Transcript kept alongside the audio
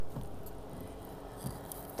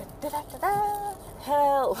Da-da-da-da.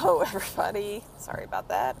 Hello, everybody. Sorry about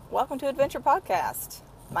that. Welcome to Adventure Podcast.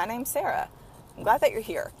 My name's Sarah. I'm glad that you're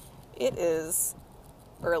here. It is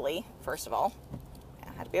early, first of all.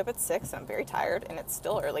 I had to be up at 6. I'm very tired, and it's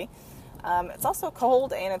still early. It's also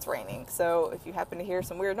cold, and it's raining. So if you happen to hear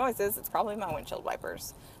some weird noises, it's probably my windshield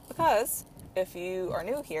wipers. Because if you are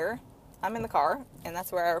new here, I'm in the car, and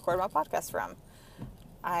that's where I record my podcast from.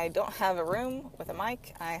 I don't have a room with a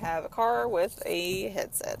mic. I have a car with a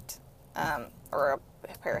headset, or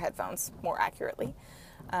a pair of headphones, more accurately.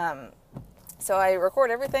 So I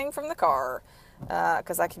record everything from the car,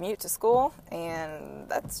 because I commute to school, and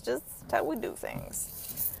that's just how we do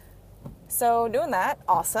things. So doing that,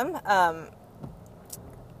 awesome.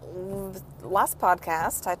 Last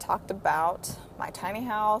podcast, I talked about my tiny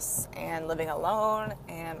house and living alone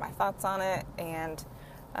and my thoughts on it, and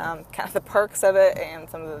kind of the perks of it and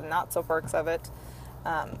some of the not so perks of it.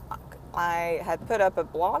 I had put up a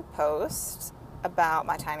blog post about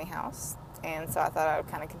my tiny house, and so I thought I would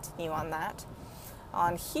kind of continue on that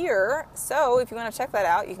on here. So if you want to check that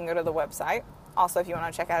out, you can go to the website. Also, if you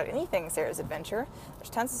want to check out anything Sarah's Adventure, there's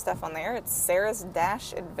tons of stuff on there. It's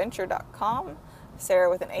sarahs-adventure.com. Sarah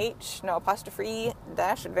with an H, no apostrophe,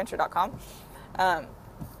 -adventure.com.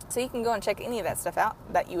 So you can go and check any of that stuff out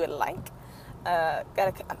that you would like.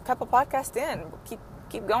 Got a couple podcasts in.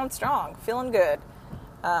 Keep going strong. Feeling good.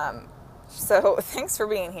 So thanks for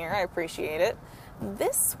being here. I appreciate it.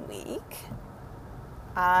 This week,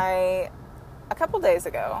 a couple days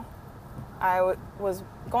ago, I was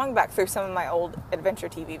going back through some of my old Adventure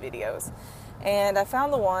TV videos, and I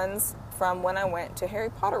found the ones from when I went to Harry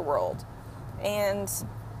Potter World, and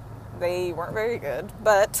they weren't very good,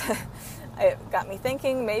 but it got me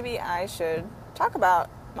thinking maybe I should talk about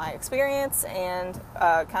my experience and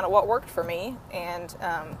kind of what worked for me, and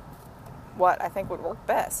what I think would work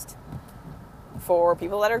best for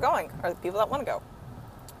people that are going, or the people that want to go.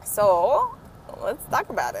 So let's talk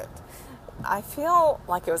about it. I feel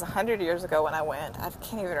like it was 100 years ago when I went. I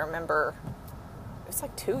can't even remember. It was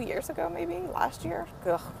like 2 years ago, maybe last year.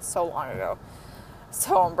 Ugh, so long ago.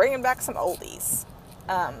 So I'm bringing back some oldies.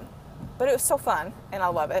 But it was so fun, and I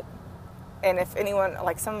love it. And if anyone,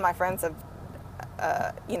 like some of my friends have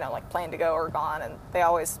like planned to go or gone, and they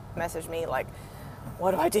always message me like,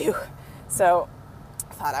 what do I do? So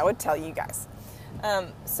I thought I would tell you guys.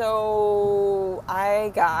 So I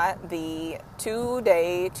got the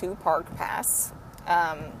 2-day, 2-park pass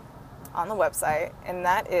on the website, and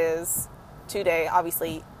that is 2-day.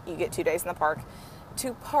 Obviously, you get 2 days in the park.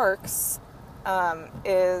 2 parks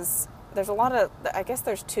there's a lot of, I guess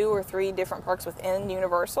there's 2 or 3 different parks within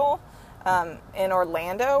Universal. In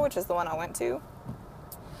Orlando, which is the one I went to.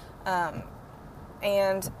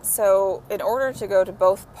 And so in order to go to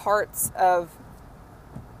both parts of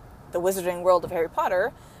the Wizarding World of Harry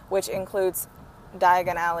Potter, which includes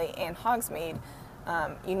Diagon Alley and Hogsmeade,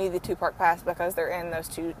 you need the 2-park pass because they're in those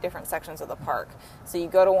 2 different sections of the park. So you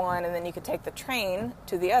go to one, and then you could take the train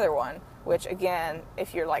to the other one, which again,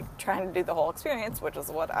 if you're like trying to do the whole experience, which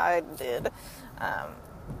is what I did,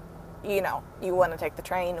 you want to take the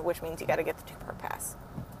train, which means you got to get the 2-park pass.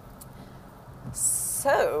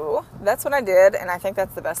 So that's what I did, and I think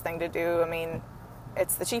that's the best thing to do. I mean,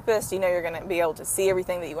 it's the cheapest. You're going to be able to see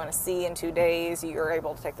everything that you want to see in 2 days. You're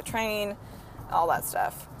able to take the train, all that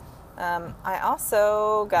stuff. I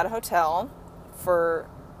also got a hotel for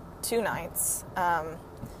 2 nights,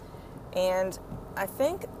 and I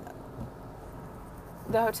think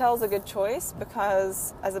the hotel is a good choice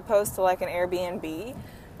because, as opposed to like an Airbnb,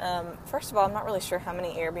 first of all, I'm not really sure how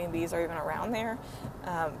many Airbnbs are even around there.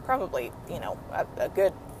 Probably, a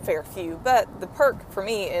good fair few. But the perk for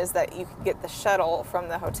me is that you can get the shuttle from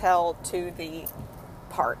the hotel to the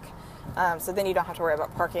park. So then you don't have to worry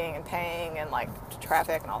about parking and paying and like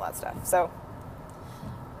traffic and all that stuff. So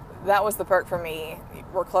that was the perk for me.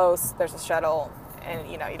 We're close. There's a shuttle, and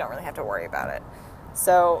you don't really have to worry about it.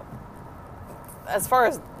 So as far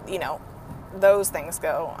as those things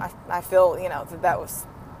go, I feel that was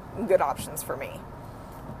good options for me.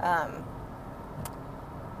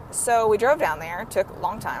 So we drove down there. It took a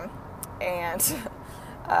long time, and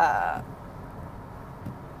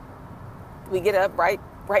we get up bright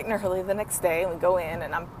and early the next day, and we go in,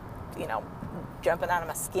 and I'm jumping out of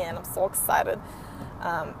my skin. I'm so excited.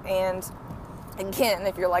 And again,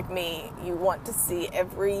 if you're like me, you want to see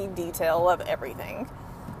every detail of everything.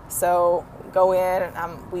 So go in,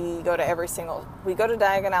 and we go to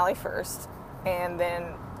Diagon Alley first, and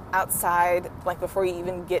then outside, like before you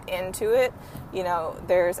even get into it,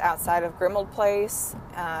 there's outside of Grimmauld Place,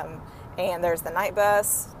 and there's the night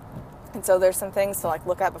bus, and so there's some things to like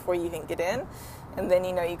look at before you even get in. And then,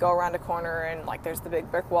 you go around a corner and like there's the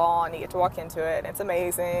big brick wall and you get to walk into it. And it's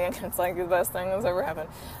amazing. It's like the best thing that's ever happened.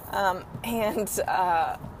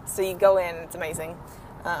 So you go in, it's amazing.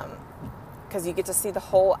 Because you get to see the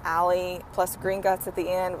whole alley plus Gringotts at the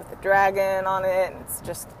end with the dragon on it. And it's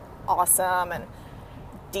just awesome and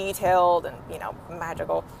detailed and,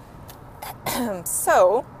 magical.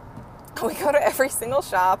 So we go to every single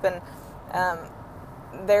shop and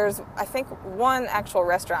there's, I think, one actual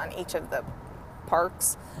restaurant in each of the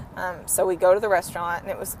parks. So we go to the restaurant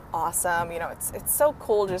and it was awesome. It's so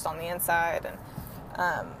cool just on the inside, and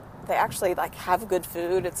they actually like have good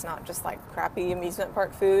food. It's not just like crappy amusement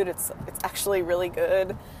park food. It's actually really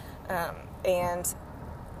good. And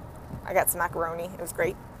I got some macaroni. It was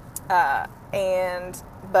great. And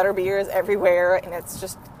butterbeer is everywhere, and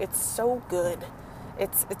it's so good.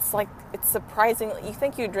 It's surprisingly, you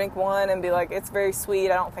think you drink one and be like, it's very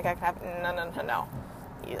sweet, I don't think I can have it. No.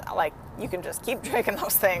 You can just keep drinking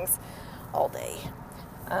those things all day.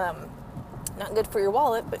 Not good for your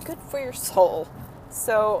wallet, but good for your soul.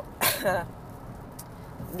 So,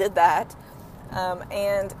 did that.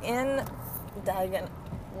 And in Diagon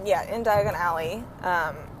Alley,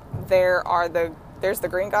 there's the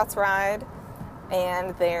Gringotts ride,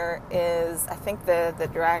 and there is, I think, the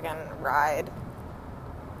dragon ride.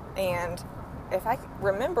 And if I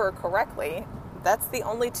remember correctly, that's the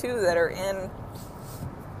only two that are in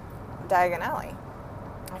Diagon Alley.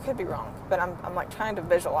 I could be wrong, but I'm like trying to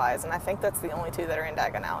visualize, and I think that's the only two that are in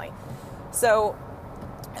Diagon Alley. So,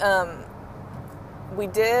 we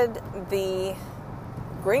did the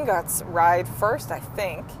Gringotts ride first, I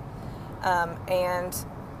think, and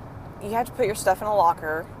you had to put your stuff in a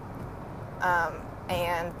locker,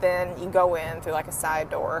 and then you go in through like a side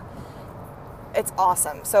door. It's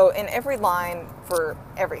awesome. So in every line for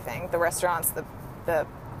everything, the restaurants, the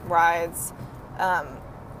rides,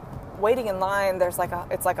 waiting in line, it's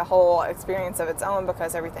like a whole experience of its own,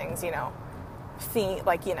 because everything's, if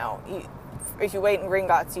you wait in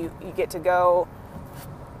Gringotts, you get to go.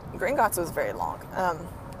 Gringotts was very long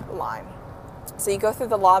line. So you go through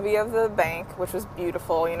the lobby of the bank, which was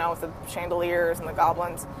beautiful, with the chandeliers and the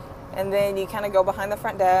goblins. And then you kind of go behind the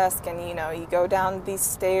front desk, and, you go down these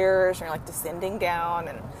stairs, and you're like descending down,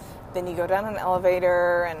 and then you go down an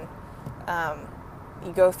elevator, and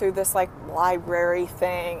you go through this like library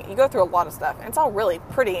thing. You go through a lot of stuff, and it's all really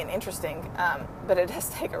pretty and interesting, but it does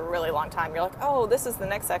take a really long time. You're like, oh, this is the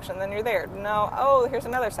next section, then you're there. No, oh, here's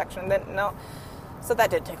another section, then no. So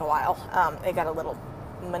that did take a while. It got a little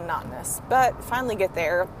monotonous, but finally get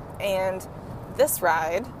there. And this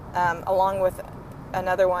ride, along with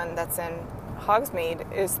another one that's in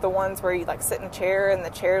Hogsmeade, is the ones where you like sit in a chair and the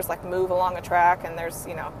chairs like move along a track, and there's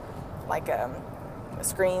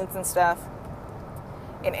screens and stuff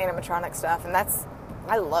and animatronic stuff, and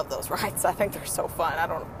I love those rides. I think they're so fun.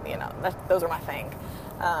 Those are my thing.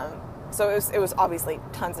 So it was obviously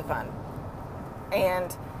tons of fun,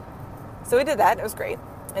 and so we did that. It was great.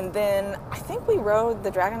 And then I think we rode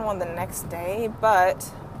the dragon one the next day, but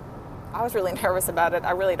I was really nervous about it.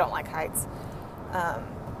 I really don't like heights.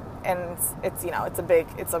 And it's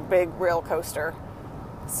a big rail coaster.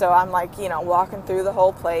 So I'm like, walking through the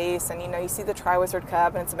whole place, and, you see the Triwizard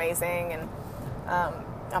Cup, and it's amazing. And,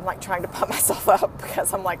 I'm like trying to pump myself up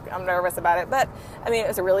because I'm nervous about it. But I mean, it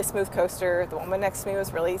was a really smooth coaster. The woman next to me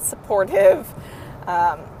was really supportive.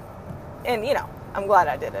 And, I'm glad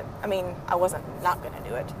I did it. I mean, I wasn't not going to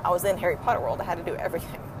do it. I was in Harry Potter World. I had to do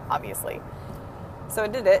everything, obviously. So I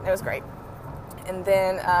did it, and it was great. And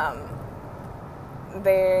then, I'm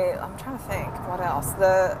trying to think, what else?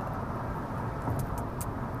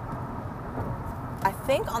 I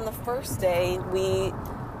think on the first day, we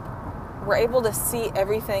were able to see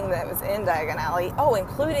everything that was in Diagon Alley. Oh,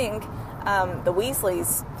 including the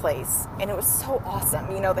Weasleys' place. And it was so awesome.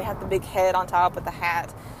 They had the big head on top with the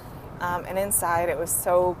hat. And inside it was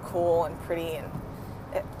so cool and pretty, and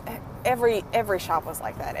every shop was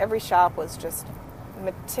like that. Every shop was just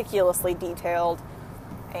meticulously detailed,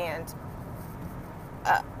 and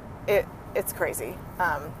it's crazy.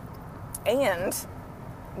 And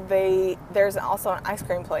there's also an ice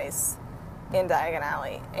cream place in Diagon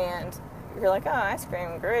Alley, and you're like, oh, ice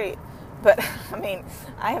cream, great. But I mean,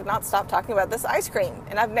 I have not stopped talking about this ice cream,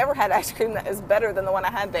 and I've never had ice cream that is better than the one I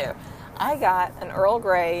had there. I got an Earl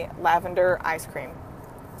Grey lavender ice cream,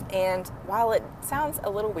 and while it sounds a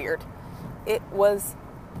little weird, it was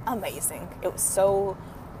amazing. It was so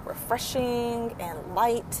refreshing and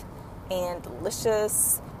light and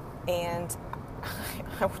delicious, and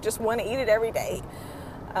I just want to eat it every day.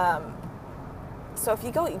 So if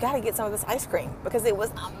you go, you got to get some of this ice cream, because it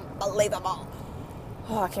was unbelievable.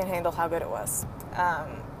 Oh, I can't handle how good it was.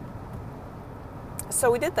 so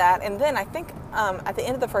we did that, and then I think at the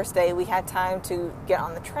end of the first day we had time to get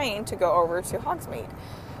on the train to go over to Hogsmeade.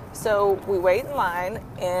 So we wait in line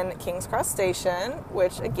in King's Cross Station,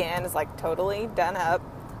 which again is like totally done up,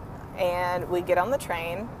 and we get on the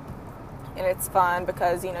train, and it's fun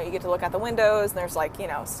because, you know, you get to look out the windows and there's like, you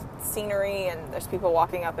know, scenery, and there's people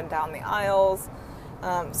walking up and down the aisles.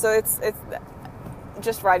 So it's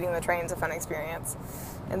just riding the train's a fun experience.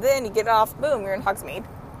 And then you get off, boom, you're in Hogsmeade.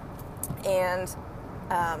 And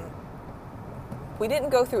we didn't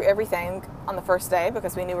go through everything on the first day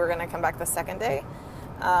because we knew we were going to come back the second day.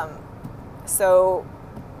 So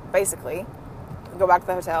basically, go back to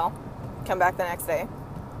the hotel, come back the next day.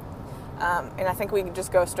 And I think we could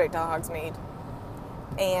just go straight to Hogsmeade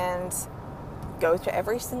and go to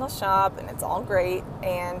every single shop, and it's all great,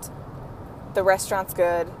 and the restaurant's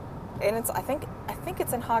good. And it's I think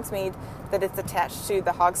it's in Hogsmeade that it's attached to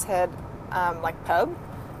the Hogshead like pub.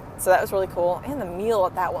 So that was really cool. And the meal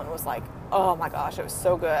at that one was like, oh my gosh, it was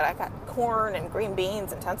so good. I got corn and green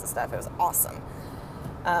beans and tons of stuff. It was awesome.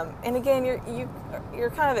 And again,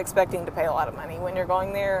 you're kind of expecting to pay a lot of money when you're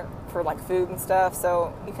going there for like food and stuff.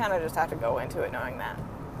 So you kind of just have to go into it knowing that.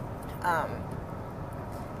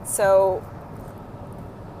 So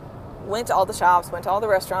went to all the shops, went to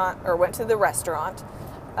the restaurant.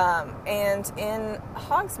 And in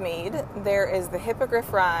Hogsmeade, there is the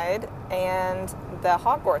Hippogriff ride and the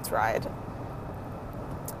Hogwarts ride.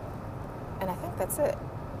 And I think that's it.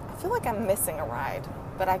 I feel like I'm missing a ride,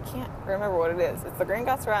 but I can't remember what it is. It's the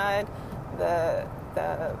Gringotts ride, the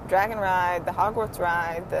Dragon ride, the Hogwarts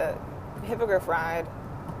ride, the Hippogriff ride.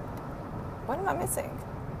 What am I missing?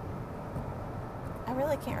 I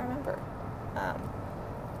really can't remember.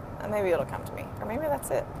 Maybe it'll come to me. Or maybe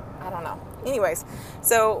that's it. I don't know. Anyways,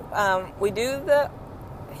 so we do the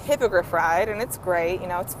Hippogriff ride, and it's great. You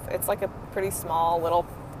know, it's like a pretty small, little,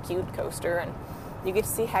 cute coaster, and you get to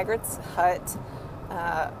see Hagrid's hut,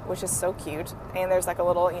 which is so cute. And there's like a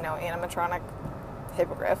little, you know, animatronic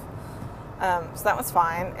hippogriff. So that was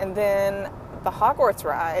fine. And then the Hogwarts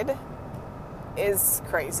ride is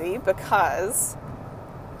crazy because,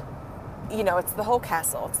 you know, it's the whole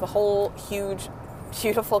castle. It's the whole huge,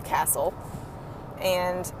 beautiful castle.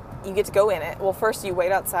 And you get to go in it. Well, first you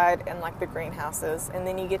wait outside in like the greenhouses, and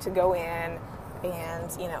then you get to go in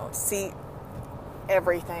and, you know, see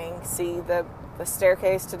everything. See the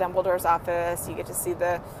staircase to Dumbledore's office. You get to see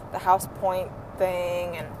the House Point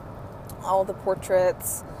thing and all the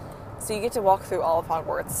portraits. So you get to walk through all of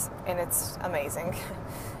Hogwarts, and it's amazing.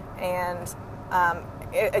 And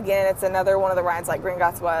again, it's another one of the rides like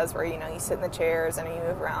Gringotts was, where, you know, you sit in the chairs and you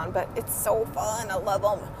move around, but it's so fun. I love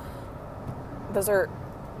them. Those are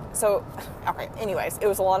so okay. Anyways, it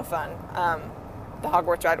was a lot of fun. The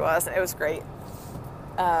Hogwarts ride was, and it was great.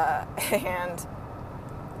 And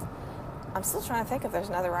I'm still trying to think if there's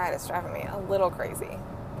another ride that's driving me a little crazy,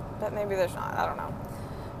 but maybe there's not. I don't know.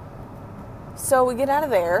 So we get out of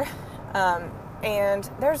there, and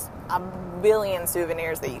there's a billion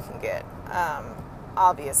souvenirs that you can get.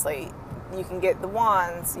 Obviously, you can get the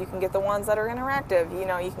wands. You can get the ones that are interactive. You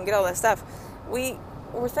know, you can get all that stuff.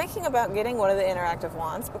 We're thinking about getting one of the interactive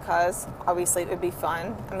wands because obviously it would be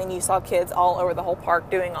fun. I mean, you saw kids all over the whole park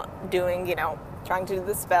doing, you know, trying to do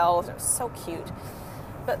the spells. It was so cute.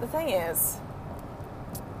 But the thing is,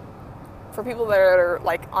 for people that are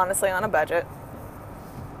like honestly on a budget,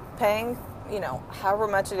 paying, you know, however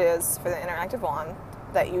much it is for the interactive wand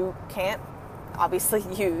that you can't obviously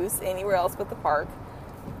use anywhere else but the park,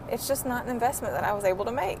 it's just not an investment that I was able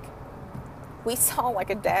to make. We saw like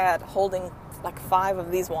a dad holding like 5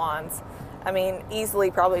 of these wands. I mean,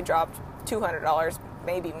 easily probably dropped $200,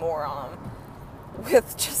 maybe more on them,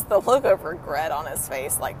 with just the look of regret on his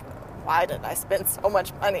face. Like, why did I spend so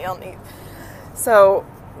much money on these? So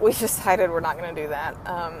we decided we're not going to do that.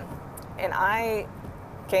 And I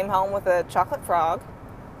came home with a chocolate frog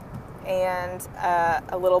and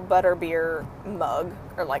a little butterbeer mug,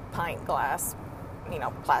 or like pint glass, you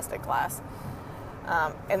know, plastic glass.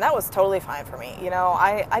 And that was totally fine for me. You know,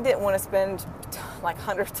 I didn't want to spend like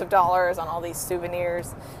hundreds of dollars on all these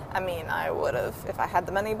souvenirs. I mean, I would have if I had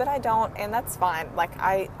the money, but I don't, and that's fine. Like,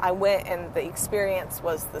 I went, and the experience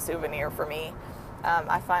was the souvenir for me.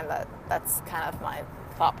 I find that that's kind of my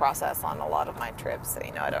thought process on a lot of my trips.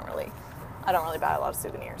 You know, I don't really buy a lot of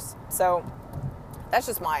souvenirs. So that's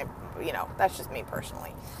just that's just me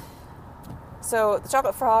personally. So the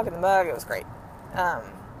chocolate frog and the mug, it was great.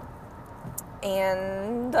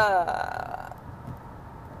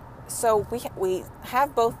 So we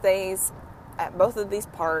have both days at both of these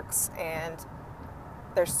parks, and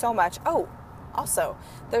there's so much. Oh, Also,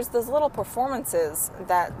 there's those little performances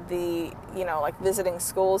that like visiting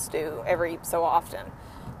schools do every so often.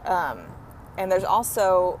 And there's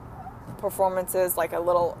also performances like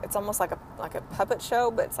it's almost like a puppet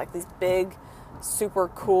show, but it's like these big, super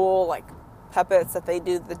cool, like puppets that they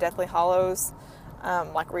do the Deathly Hallows,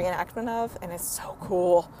 like reenactment of, and it's so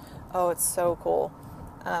cool. Oh, it's so cool.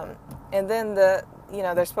 And then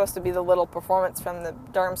there's supposed to be the little performance from the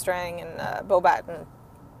Durmstrang and Beauxbaton,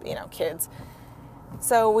 kids.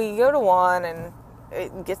 So we go to one and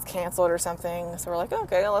it gets canceled or something. So we're like,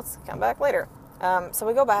 okay, let's come back later. So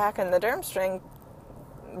we go back and the Durmstrang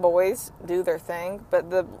boys do their thing, but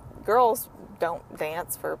the girls don't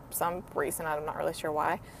dance for some reason. I'm not really sure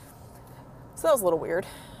why. So that was a little weird,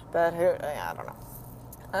 but I don't know.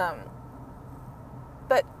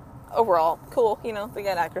 But overall, cool. They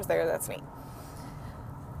got actors there. That's neat.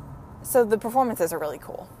 So the performances are really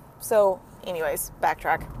cool. So anyways,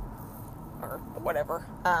 backtrack or whatever.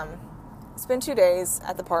 Spend 2 days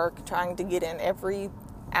at the park trying to get in every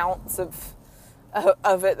ounce of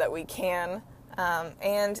it that we can.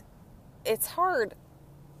 And it's hard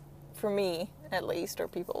for me, at least, or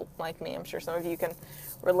people like me. I'm sure some of you can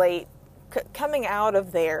relate. Coming out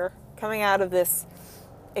of this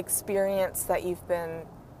experience that you've been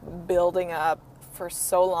building up for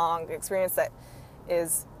so long, experience that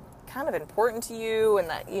is kind of important to you, and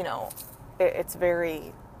that it's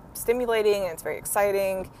very stimulating and it's very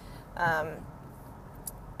exciting,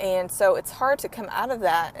 and so it's hard to come out of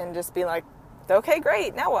that and just be like, okay,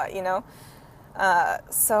 great, now what,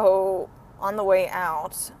 so on the way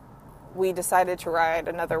out we decided to ride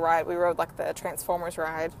another ride. We rode like the Transformers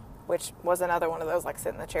ride, which was another one of those like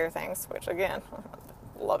sit in the chair things, which again,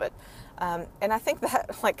 love it. And I think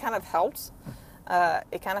that like kind of helps.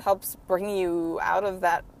 It kind of helps bring you out of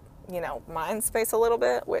that, mind space a little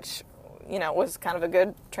bit, which, was kind of a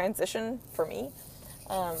good transition for me.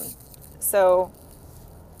 So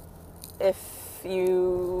if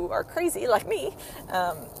you are crazy like me,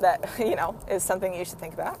 that, is something you should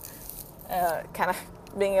think about. Kind of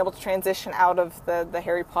being able to transition out of the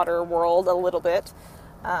Harry Potter world a little bit,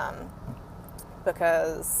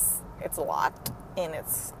 because it's a lot and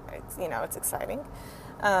it's exciting.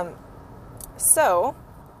 So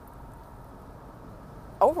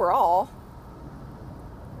overall,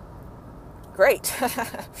 great. Get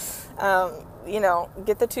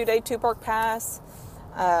the 2-day 2-park pass.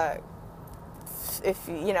 If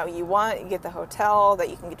you want, you get the hotel that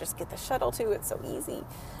you can just get the shuttle to. It's so easy.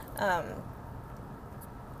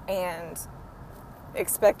 And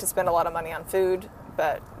expect to spend a lot of money on food,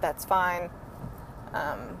 but that's fine.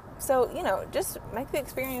 So, just make the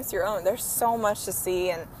experience your own. There's so much to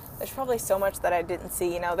see, and there's probably so much that I didn't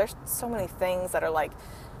see. There's so many things that are like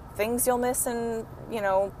things you'll miss in,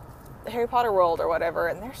 the Harry Potter world or whatever,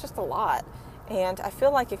 and there's just a lot. And I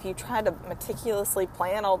feel like if you try to meticulously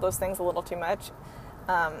plan all those things a little too much,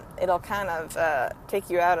 it'll kind of take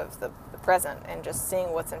you out of the present and just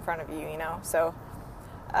seeing what's in front of you, So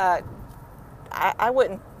I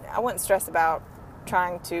wouldn't stress about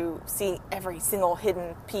trying to see every single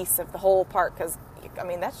hidden piece of the whole park, because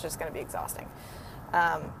that's just going to be exhausting.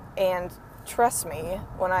 And trust me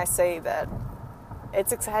when I say that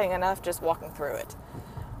it's exciting enough just walking through it.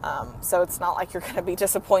 So it's not like you're going to be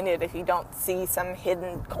disappointed if you don't see some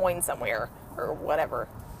hidden coin somewhere or whatever.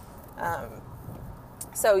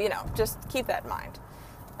 So just keep that in mind.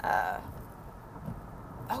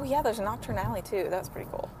 Oh yeah, there's a Nocturne Alley too. That's pretty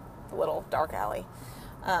cool. The little dark alley.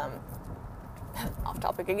 Off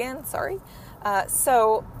topic again, sorry.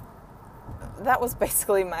 So that was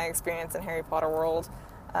basically my experience in Harry Potter World.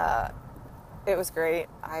 It was great.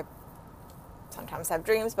 I sometimes have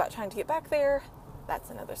dreams about trying to get back there. That's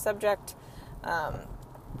another subject.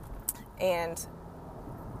 And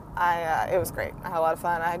it was great. I had a lot of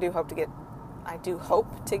fun. I do hope to get, I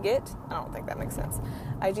don't think that makes sense.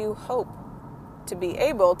 I do hope to be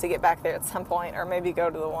able to get back there at some point, or maybe go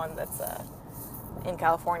to the one that's in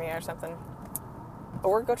California or something.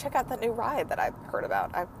 Or go check out that new ride that I heard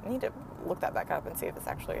about. I need to look that back up and see if it's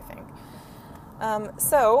actually a thing.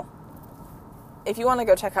 So, if you want to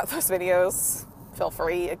go check out those videos, feel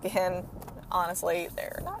free. Again, honestly,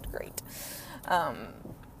 they're not great.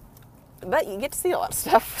 But you get to see a lot of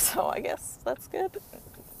stuff, so I guess that's good.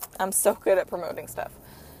 I'm so good at promoting stuff.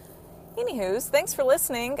 Anywho's, thanks for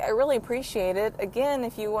listening. I really appreciate it. Again,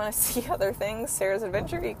 if you want to see other things, Sarah's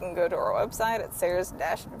Adventure, you can go to our website at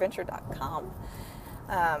sarahs-adventure.com.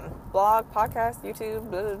 Blog, podcast,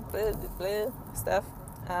 YouTube, blah, blah, blah, blah, stuff.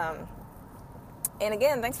 And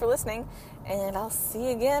again, thanks for listening, and I'll see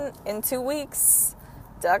you again in 2 weeks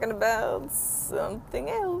talking about something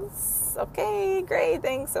else. Okay, great,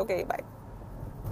 thanks. Okay, bye.